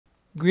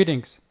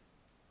Greetings,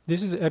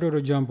 this is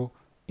Eduardo Jumbo.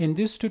 In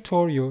this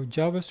tutorial,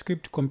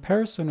 JavaScript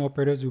comparison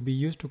operators will be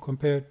used to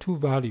compare two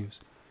values.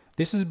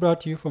 This is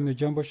brought to you from the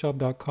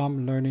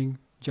jumboshop.com Learning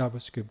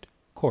JavaScript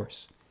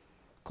course.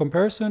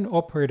 Comparison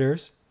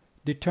operators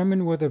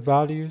determine whether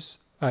values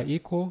are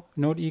equal,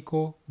 not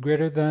equal,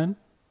 greater than,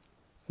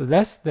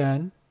 less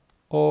than,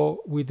 or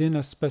within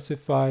a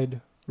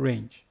specified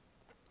range.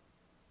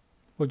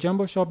 For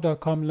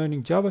jumboshop.com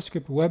Learning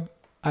JavaScript web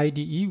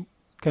IDE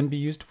can be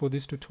used for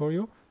this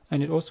tutorial,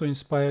 and it also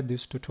inspired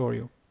this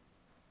tutorial.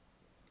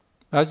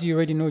 As you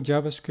already know,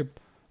 JavaScript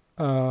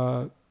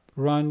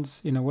runs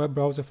in a web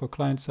browser for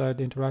client-side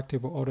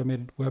interactive or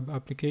automated web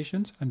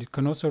applications, and it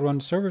can also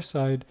run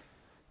server-side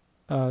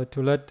to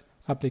let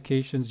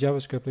applications,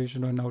 JavaScript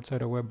applications, run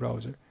outside a web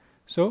browser.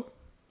 So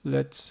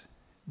let's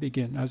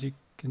begin. As you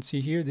can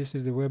see here, this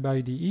is the web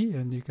IDE,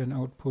 and you can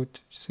output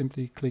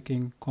simply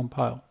clicking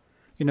compile.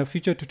 In a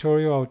future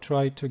tutorial, I'll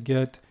try to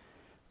get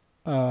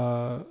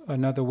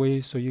another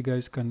way so you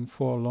guys can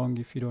follow along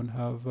if you don't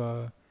have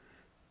the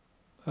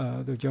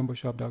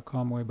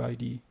jumboshop.com web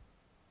IDE.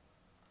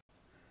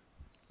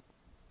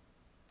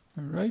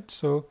 Alright,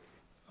 so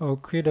I'll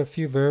create a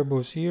few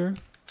variables here.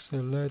 So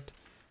let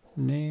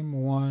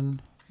name1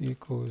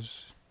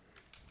 equals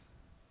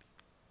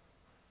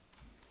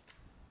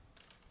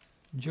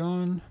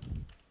John,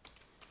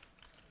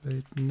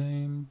 let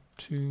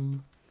name2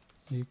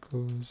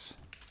 equals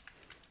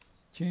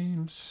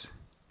James,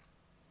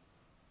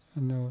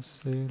 and I'll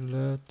say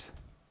let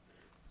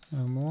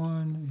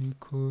num1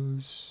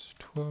 equals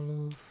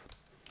 12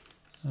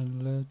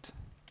 and let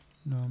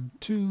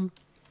num2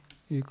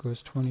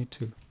 equals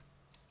 22.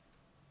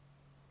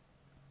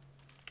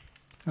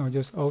 I'll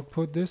just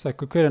output this. I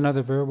could create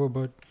another variable,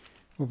 but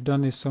we've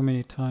done this so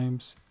many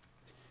times.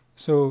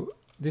 So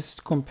this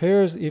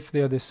compares if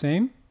they are the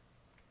same.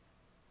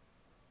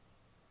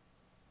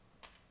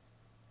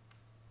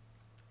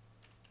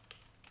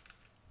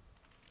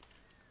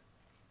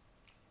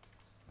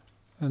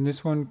 And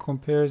this one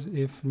compares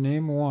if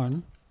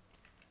name1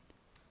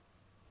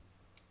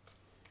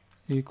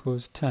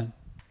 equals 10.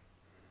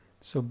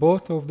 So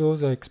both of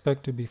those I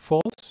expect to be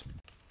false.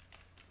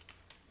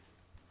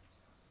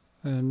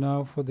 And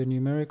now for the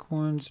numeric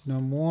ones,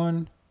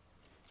 num1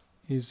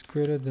 is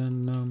greater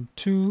than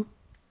num2.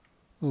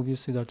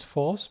 Obviously that's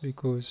false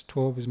because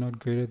 12 is not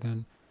greater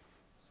than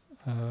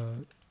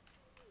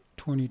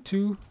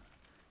 22.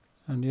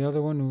 And the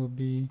other one will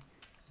be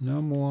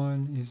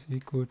num1 is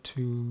equal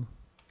to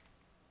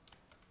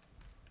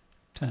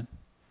 10,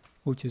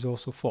 which is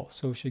also false.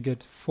 So we should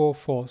get 4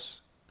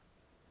 false.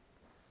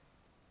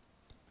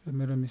 I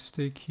made a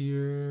mistake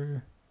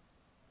here.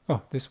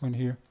 Oh, this one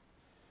here.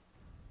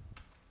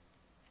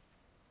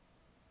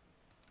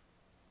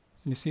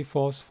 And you see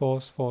false,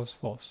 false, false,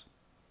 false.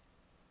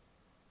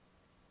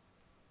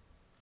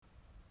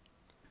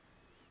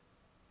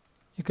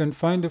 You can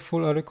find the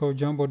full article at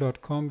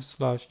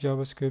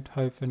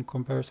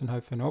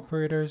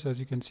jumbo.com/javascript-comparison-operators. As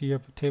you can see, I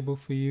have a table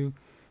for you,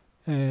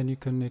 and you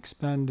can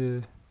expand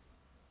the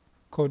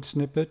code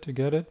snippet to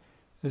get it.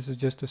 This is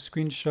just a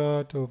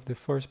screenshot of the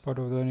first part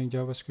of the Learning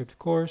JavaScript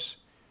course,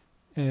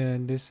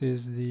 and this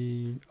is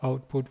the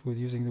output with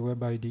using the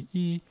web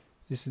IDE.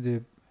 This is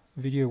the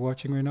video you're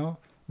watching right now.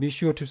 Be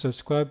sure to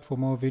subscribe for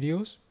more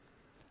videos.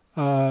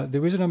 The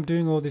reason I'm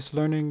doing all these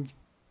learning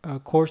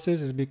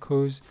courses is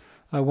because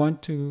I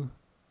want to,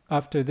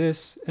 after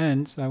this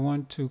ends, I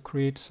want to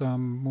create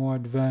some more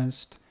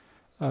advanced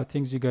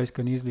things you guys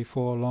can easily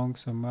follow along,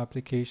 some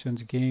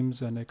applications,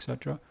 games, and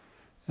etc.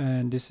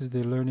 And this is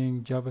the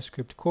Learning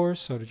JavaScript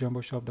course at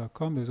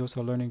jumboshop.com. There's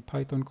also a Learning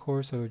Python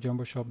course at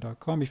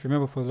jumboshop.com. If you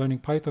remember, for the Learning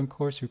Python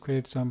course, we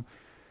created some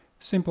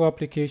simple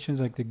applications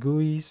like the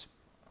GUIs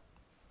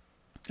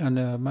and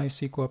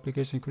MySQL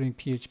application, including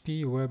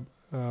PHP, web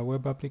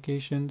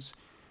applications.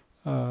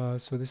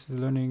 So this is the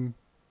Learning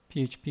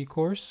PHP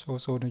course,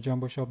 also on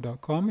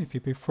jumboshop.com. If you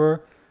prefer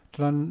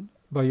to learn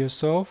by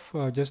yourself,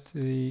 just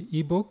the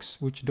ebooks,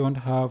 which don't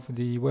have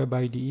the web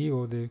IDE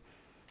or the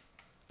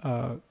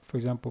for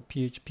example,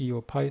 PHP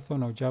or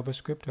Python or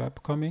JavaScript are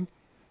upcoming,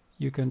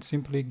 you can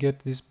simply get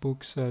these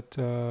books at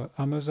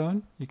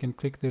Amazon. You can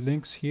click the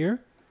links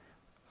here,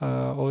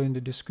 all in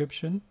the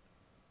description.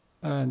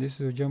 And this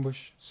is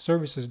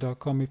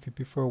jumboservices.com if you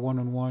prefer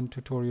one-on-one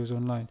tutorials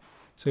online.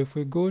 So if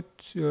we go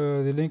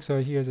to the links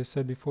are here, as I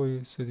said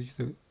before. So this is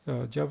the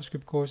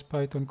JavaScript course,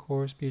 Python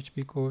course,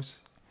 PHP course,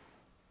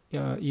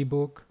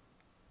 ebook,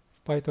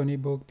 Python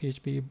ebook,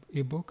 PHP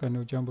ebook,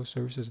 and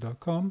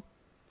jumboservices.com.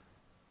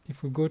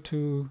 If we go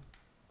to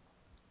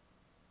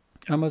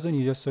Amazon,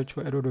 you just search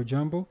for Eduardo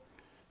Jumbo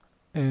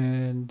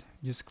and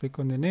just click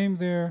on the name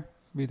there,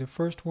 be the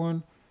first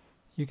one.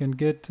 You can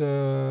get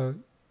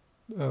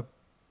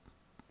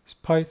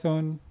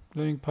Python,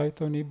 Learning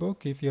Python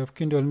ebook. If you have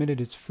Kindle Unlimited,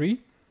 it's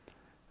free.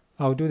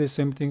 I'll do the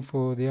same thing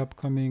for the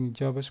upcoming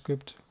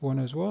JavaScript one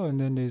as well. And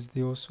then there's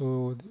the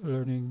also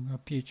Learning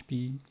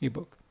PHP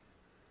ebook.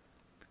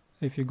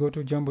 If you go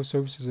to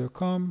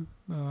jumboservices.com,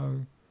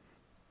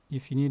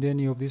 if you need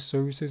any of these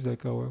services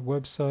like our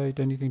website,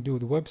 anything to do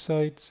with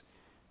websites,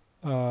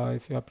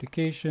 if your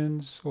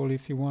applications, or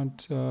if you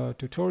want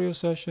tutorial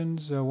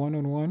sessions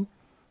one-on-one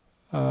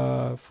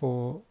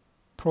for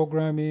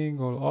programming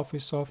or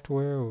office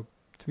software or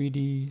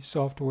 3D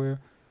software,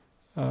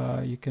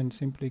 you can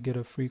simply get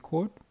a free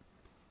quote.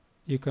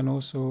 You can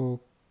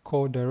also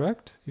call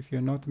direct if you're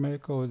in North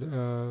America,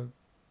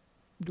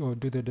 or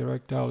do the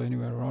direct dial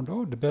anywhere around.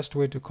 The best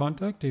way to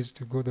contact is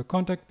to go to the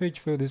contact page,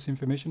 fill this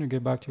information, and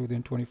get back to you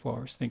within 24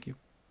 hours. Thank you.